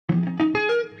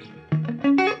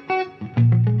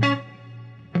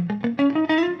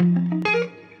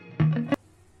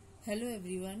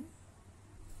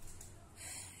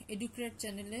Educrat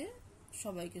channel e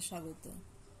shobaike shagoto.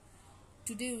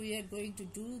 Today we are going to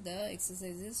do the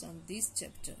exercises on this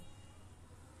chapter.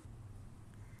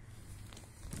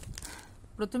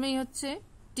 প্রথমেই হচ্ছে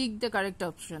tick the correct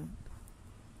option.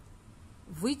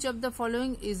 Which of the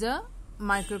following is a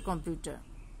microcomputer?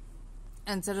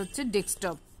 Answer হচ্ছে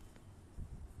desktop.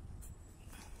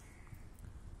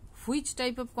 Which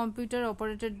type of computer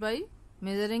operated by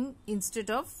measuring instead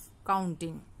of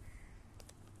counting?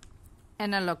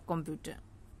 Analog computer.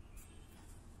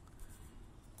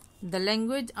 The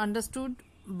language understood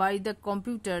by the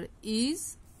computer is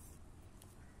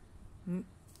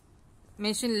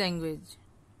machine language.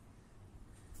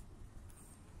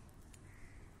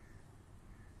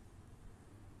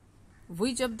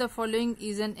 Which of the following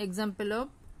is an example of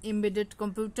embedded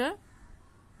computer?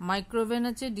 Microven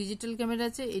আছে, digital camera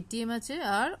আছে, ATM আছে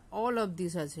আর all of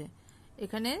these আছে।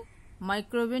 এখানে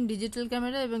micro oven, digital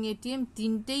camera এবং ATM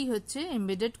তিনটেই হচ্ছে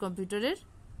embedded কম্পিউটারের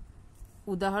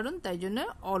উদাহরণ, তাই জন্য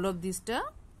অল অফ দিসটা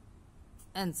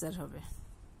অ্যান্সার হবে।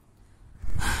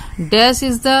 Dash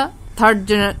is the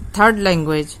third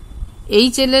language.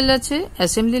 HLL আছে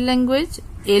অ্যাসেম্বলি ল্যাঙ্গুয়েজ,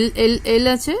 LLL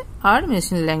আছে আর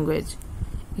মেশিন ল্যাঙ্গুয়েজ।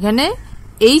 এখানে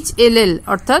HLL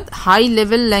অর্থাৎ হাই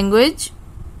লেভেল ল্যাঙ্গুয়েজ,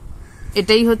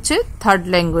 এটাই হচ্ছে থার্ড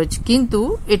ল্যাঙ্গুয়েজ, কিন্তু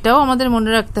এটাও আমাদের মনে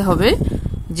রাখতে হবে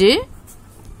যে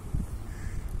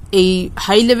এই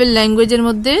হাই লেভেল ল্যাঙ্গুয়েজের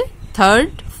মধ্যে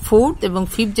থার্ড, ফোর্থ এবং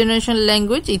ফিফথ জেনারেশন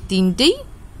ল্যাঙ্গুয়েজ এই তিনটেই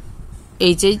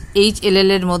HLL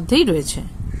এর মধ্যেই রয়েছে।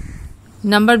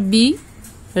 Number B,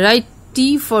 right T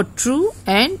for true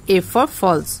and A for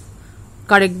false.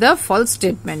 Correct the false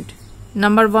statement.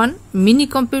 Number 1, mini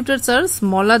computers are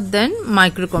smaller than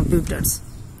microcomputers.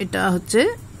 এটা হচ্ছে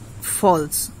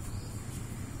false.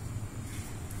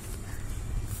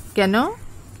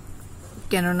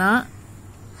 কেননা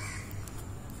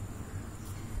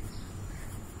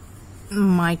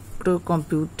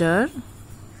microcomputer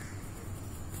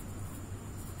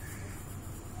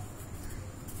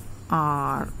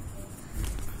are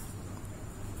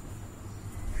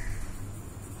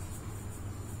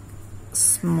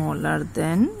smaller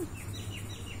than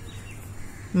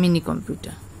mini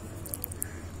computer.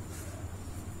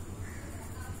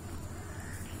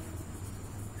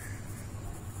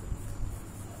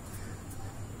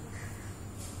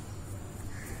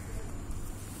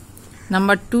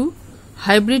 Number 2,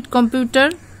 hybrid computer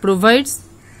provides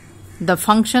the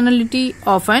functionality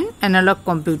of an analog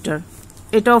computer.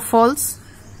 এটাও false,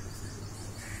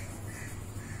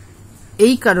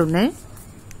 এই কারণে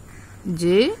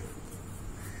যে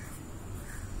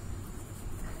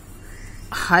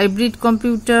hybrid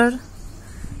computer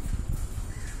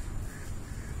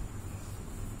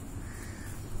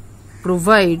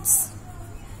provides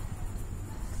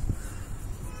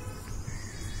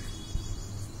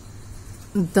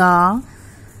the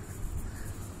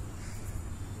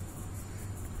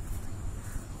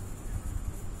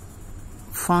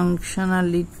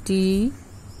functionality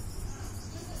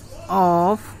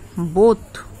of both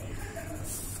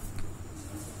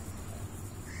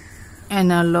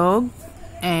analog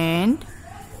and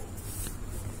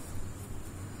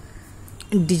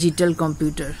digital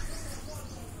computer.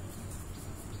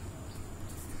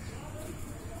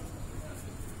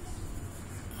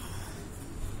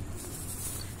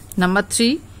 Number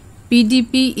 3,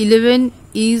 Pvt 11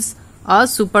 is a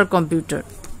supercomputer.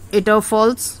 এটাও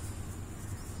false,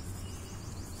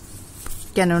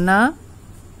 কেননা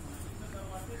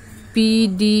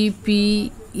Pvt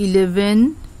 11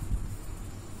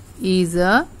 is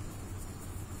a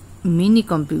mini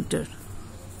computer.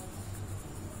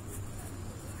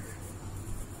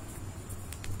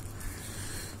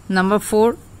 Number 4,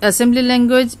 assembly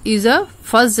language is a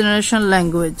first generation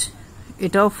language.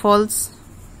 এটাও false,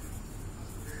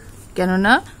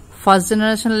 কেননা first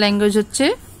generation language হচ্ছে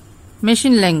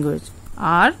machine language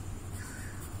R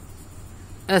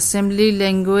assembly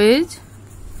language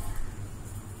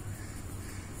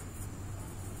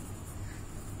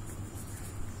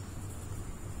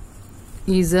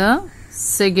is a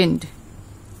second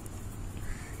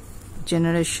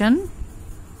generation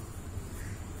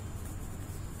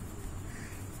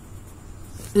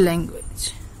language.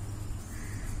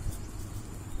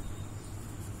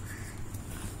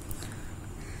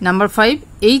 Number 5,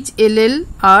 HLL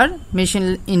are machine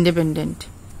independent.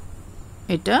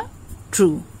 এটা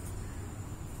true.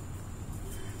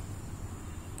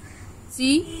 C,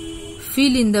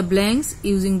 fill in the blanks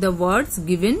using the words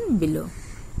given below.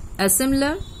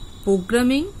 Assembler,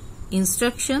 programming,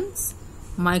 instructions,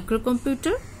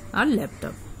 microcomputer or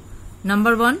laptop.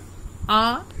 Number 1, a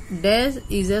dash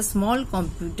is a small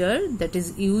computer that is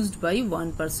used by one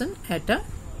person at a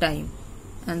time.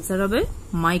 Answer হবে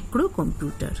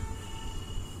microcomputer.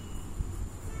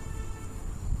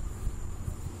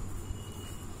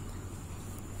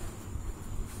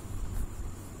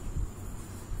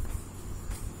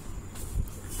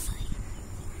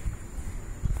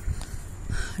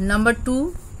 Number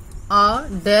 2, a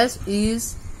dash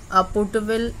is a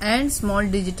portable and small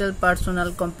digital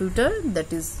personal computer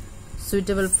that is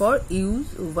suitable for use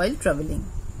while traveling.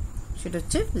 সেটা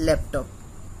হচ্ছে laptop.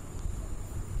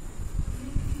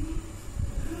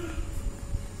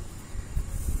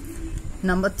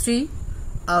 Number 3,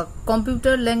 a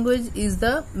computer language is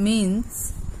the means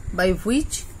by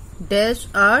which dash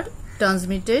are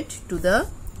transmitted to the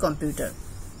computer.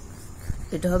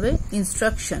 এটা হবে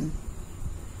instruction.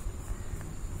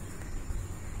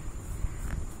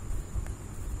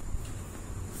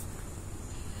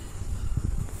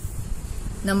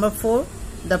 Number 4,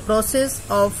 the process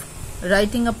of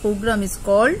writing a program is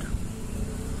called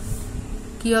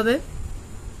কি হবে?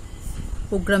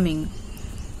 Programming.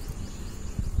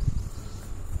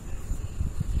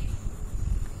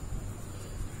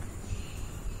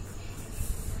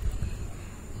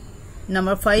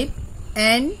 Number 5,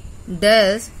 and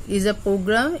dash is a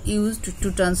program used to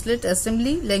translate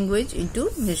assembly language into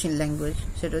machine language.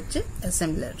 সেটা হচ্ছে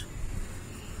assembler.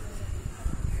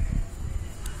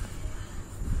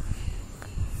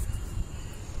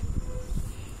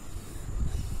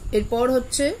 এরপর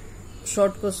হচ্ছে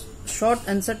short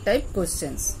answer type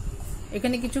questions.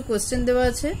 এখানে কিছু কোশ্চেন দেওয়া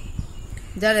আছে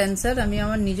যার অ্যান্সার আমি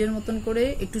আমার নিজের মতন করে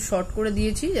একটু শর্ট করে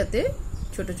দিয়েছি যাতে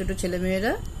ছোট ছোট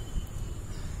ছেলেমেয়েরা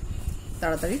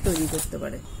তাড়াতাড়ি তৈরি করতে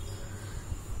পারে।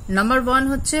 নাম্বার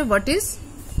 1 হচ্ছে what is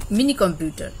mini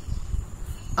computer.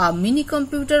 A mini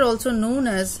computer also known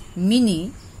as mini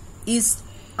is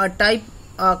a type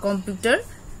computer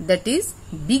that is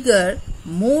bigger,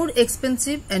 more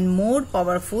expensive and more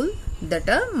powerful than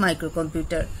a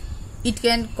microcomputer. It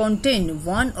can contain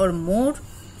one or more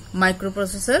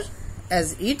microprocessor as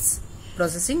its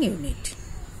processing unit.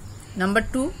 Number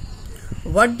 2,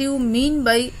 what do you mean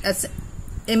by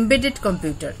embedded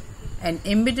computer? An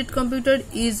embedded computer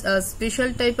is a special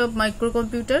type of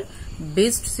microcomputer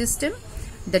based system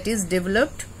that is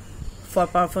developed for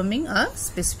performing a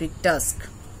specific task.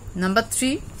 Number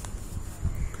 3,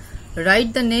 write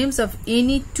the names of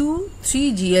any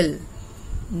 3GL.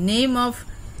 Name of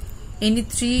any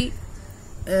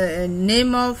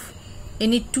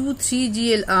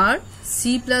 3GL are C++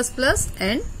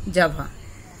 and Java.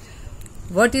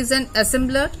 What is an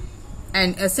assembler? An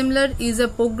assembler is a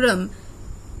program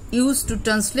used to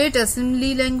translate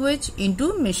assembly language into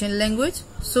machine language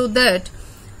so that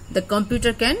the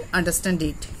computer can understand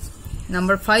it.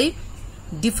 Number 5,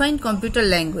 define computer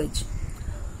language.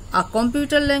 A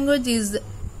computer language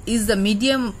is the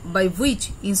medium by which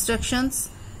instructions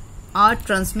are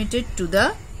transmitted to the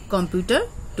computer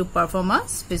to perform a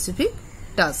specific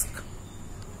task.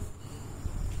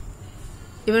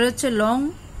 এবার হচ্ছে long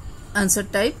answer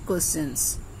type questions.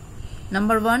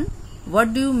 Number 1, what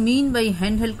do you mean by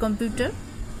handheld computer?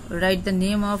 Write the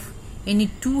name of any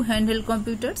 2 handheld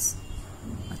computers.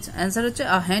 আচ্ছা, answer হচ্ছে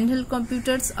a handheld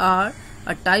computers are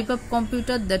a type of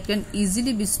computer that can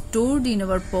easily be stored in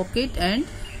our pocket and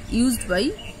used by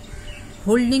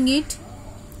holding it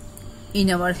in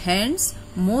our hands.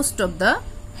 Most of the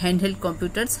handheld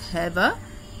computers have a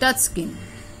touch screen.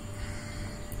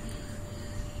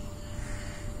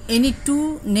 Any 2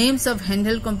 names of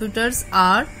handheld computers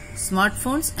are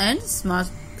smartphones and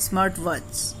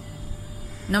smartwatches.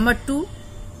 Number 2,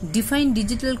 define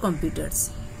digital computers.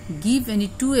 Give any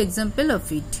 2 examples of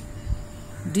it.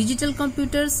 Digital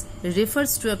computers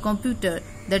refers to a computer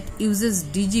that uses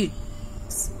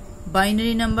digits,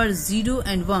 binary numbers 0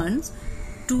 and 1s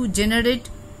to generate,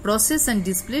 process and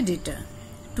display data.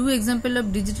 2 examples of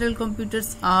digital computers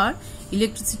are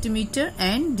electricity meter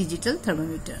and digital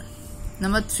thermometer.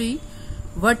 Number 3,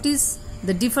 what is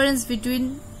the difference between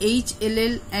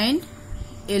HLL and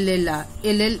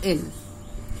LLL?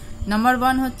 Number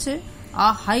 1 হচ্ছে a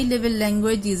high level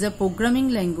language is a programming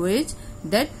language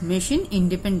that machine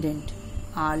independent.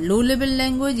 A low level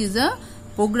language is a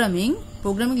programming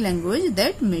language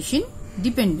that machine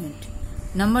dependent.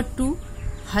 Number 2,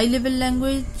 high level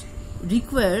language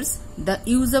requires the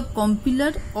use of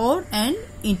compiler or an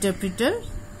interpreter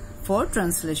for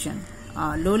translation. A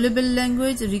low level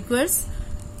language requires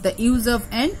the use of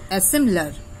an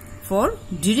assembler for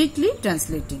directly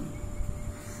translating.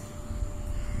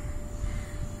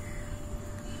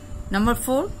 Number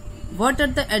 4, what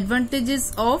are the advantages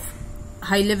of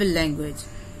high level language?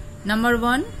 Number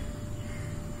 1,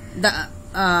 the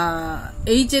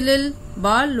HLL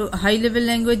bar high level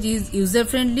language is user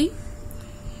friendly.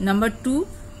 Number 2,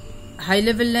 high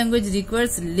level language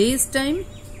requires less time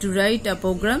to write a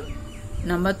program.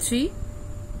 Number 3,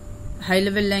 high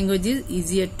level language is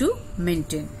easier to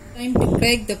maintain. Time to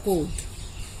crack the code.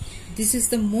 This is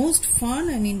the most fun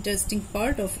and interesting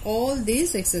part of all these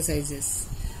exercises.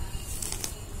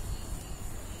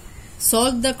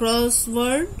 Solve the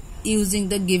crossword using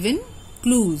the given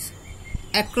clues.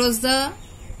 Across the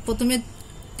প্রথমে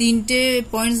তিনটে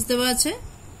points দেওয়া আছে।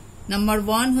 Number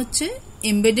 1 হচ্ছে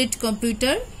embedded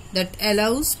computer that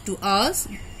allows to us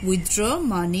withdraw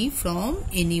money from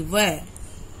anywhere.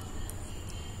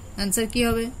 Answer কি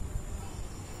হবে?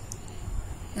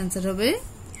 Answer হবে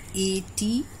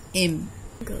ATM.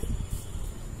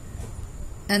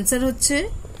 Answer হচ্ছে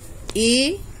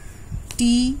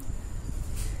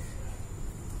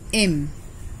ATM.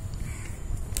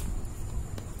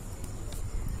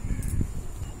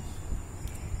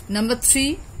 Number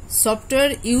 3,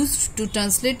 software used to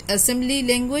translate assembly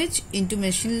language into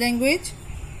machine language.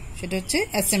 সেটা হচ্ছে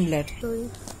assembler.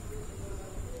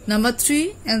 Number 3,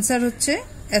 answer হচ্ছে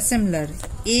assembler.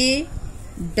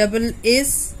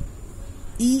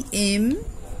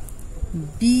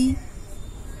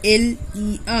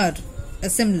 ASSEMBLER.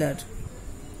 assembler.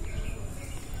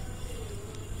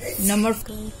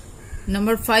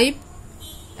 Number 5,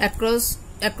 across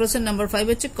number 5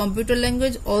 হচ্ছে computer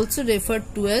language also referred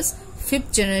to as 5th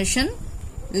generation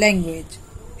language.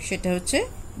 সেটা হচ্ছে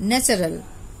natural.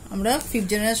 আমরা 5th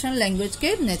generation language কে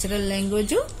natural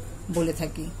language ও বলে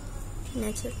থাকি।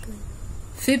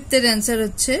 5th এর आंसर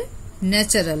হচ্ছে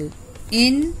natural.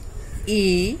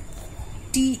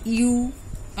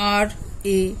 NATURAL.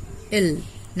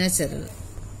 natural.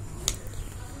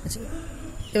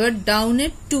 এবার down A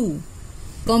 2,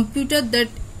 computer that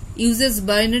uses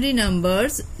binary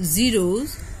numbers, zeros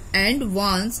and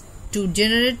ones to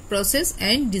generate, process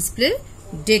and display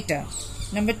data.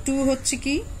 Number 2 হচ্ছে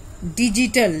কি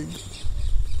digital.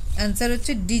 आंसर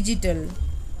হচ্ছে digital.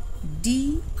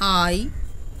 DIGITAL.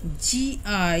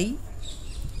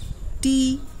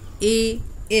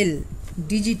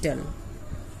 digital.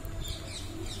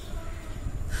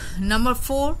 Number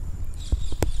 4,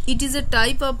 it is a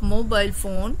type of mobile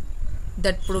phone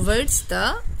that provides the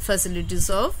facilities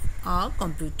of a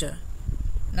computer.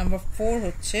 Number 4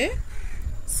 হচ্ছে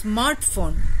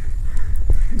smartphone.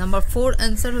 Number 4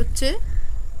 answer হচ্ছে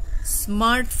smartphone.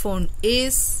 SMARTPHONE.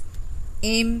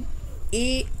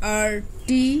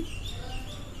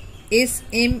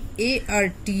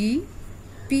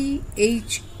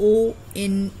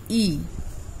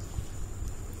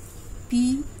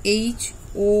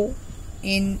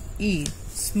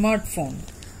 smartphone.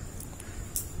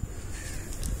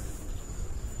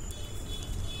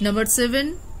 Number 7,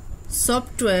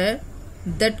 software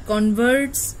that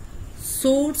converts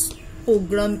source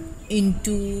program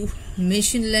into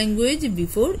machine language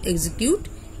before execute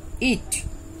it.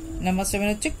 Number 7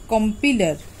 হচ্ছে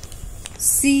compiler.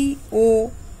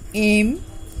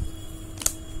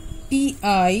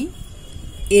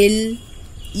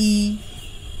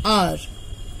 COMPILER.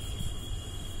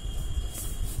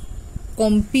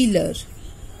 compiler.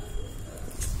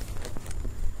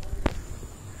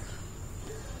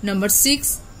 Number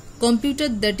 6, computer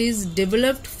that is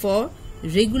developed for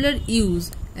regular use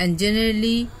and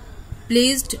generally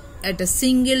placed at a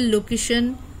single location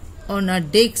on a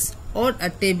desk or a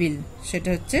table. সেটা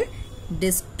হচ্ছে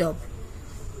desktop.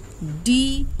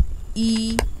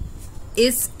 DESKTOP.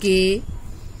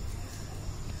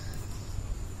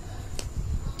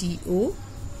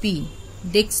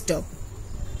 desktop.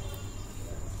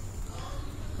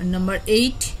 And number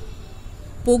 8,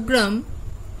 program.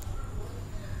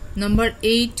 Number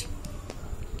 8,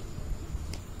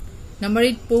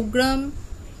 program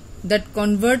that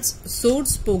converts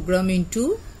source program into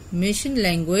machine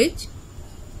language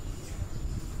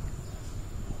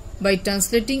by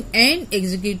translating and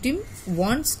executing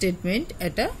one statement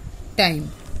at a time.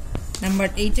 Number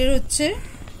 8 এর হচ্ছে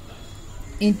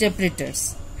interpreters.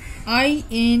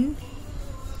 INTER.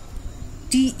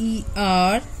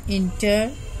 inter.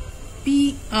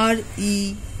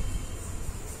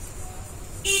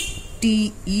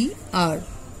 PRETER.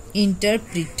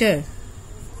 interpreter.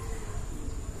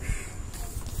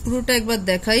 পুরোটা একবার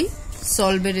দেখাই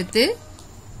সলভেরেতে।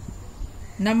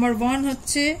 Number 1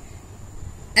 হচ্ছে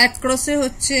অ্যাক্রসে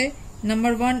হচ্ছে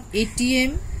number 1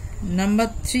 ATM, number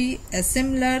 3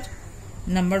 assembler,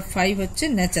 number 5 হচ্ছে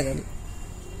natural.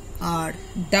 আর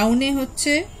ডাউনে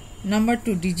হচ্ছে number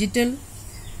 2 digital,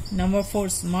 number 4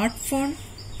 smartphone,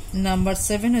 number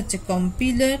 7 হচ্ছে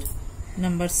কম্পিলার,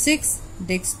 নাম্বার 6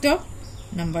 ডেস্কটপ,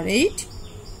 নাম্বার 8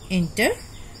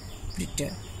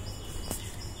 ইন্টারপ্রিটার।